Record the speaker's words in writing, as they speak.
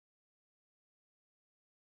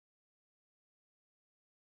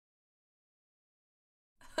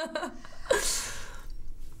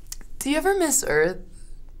Do you ever miss Earth?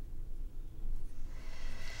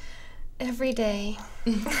 Every day.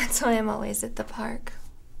 That's why I'm always at the park.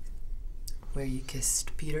 Where you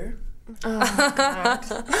kissed Peter? Oh, God.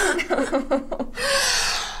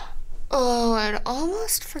 Oh, I'd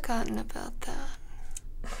almost forgotten about that.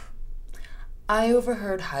 I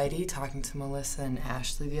overheard Heidi talking to Melissa and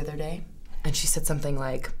Ashley the other day, and she said something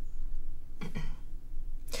like,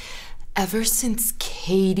 ever since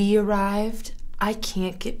Katie arrived, I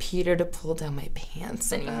can't get Peter to pull down my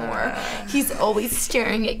pants anymore. He's always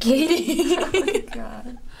staring at Katie. Oh, my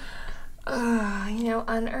God. You know,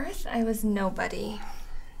 on Earth, I was nobody.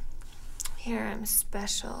 Here, I'm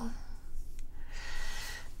special.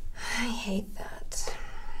 I hate that.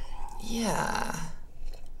 Yeah.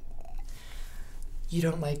 You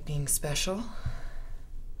don't like being special?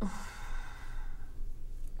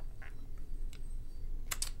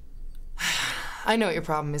 I know what your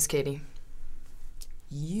problem is, Katie.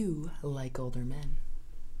 You like older men.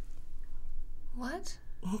 What?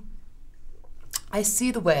 I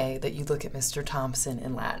see the way that you look at Mr. Thompson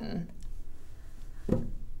in Latin. Oh,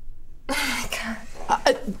 my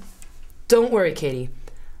God. Don't worry, Katie.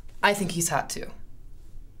 I think he's hot, too.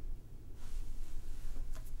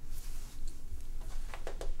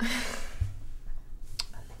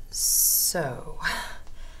 So,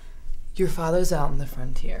 your father's out on the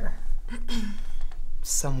frontier,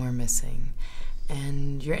 somewhere missing,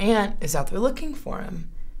 and your aunt is out there looking for him.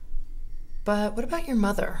 But what about your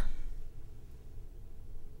mother?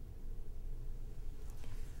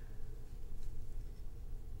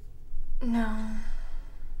 No.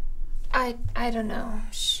 I don't know.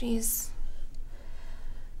 She's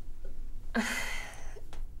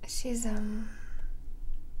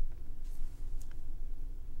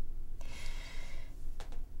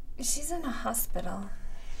in a hospital.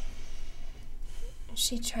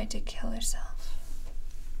 She tried to kill herself.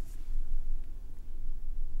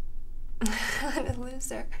 What a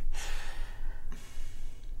loser.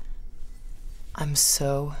 I'm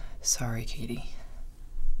so sorry, Katie.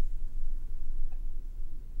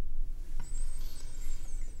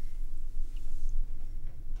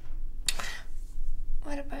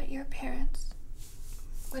 What about your parents?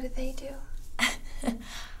 What did they do?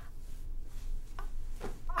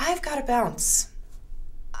 I've got to bounce.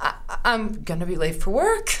 I'm gonna be late for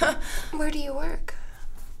work. Where do you work?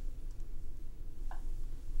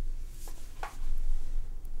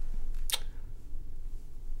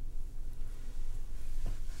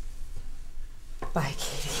 Bye,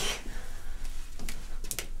 Katie.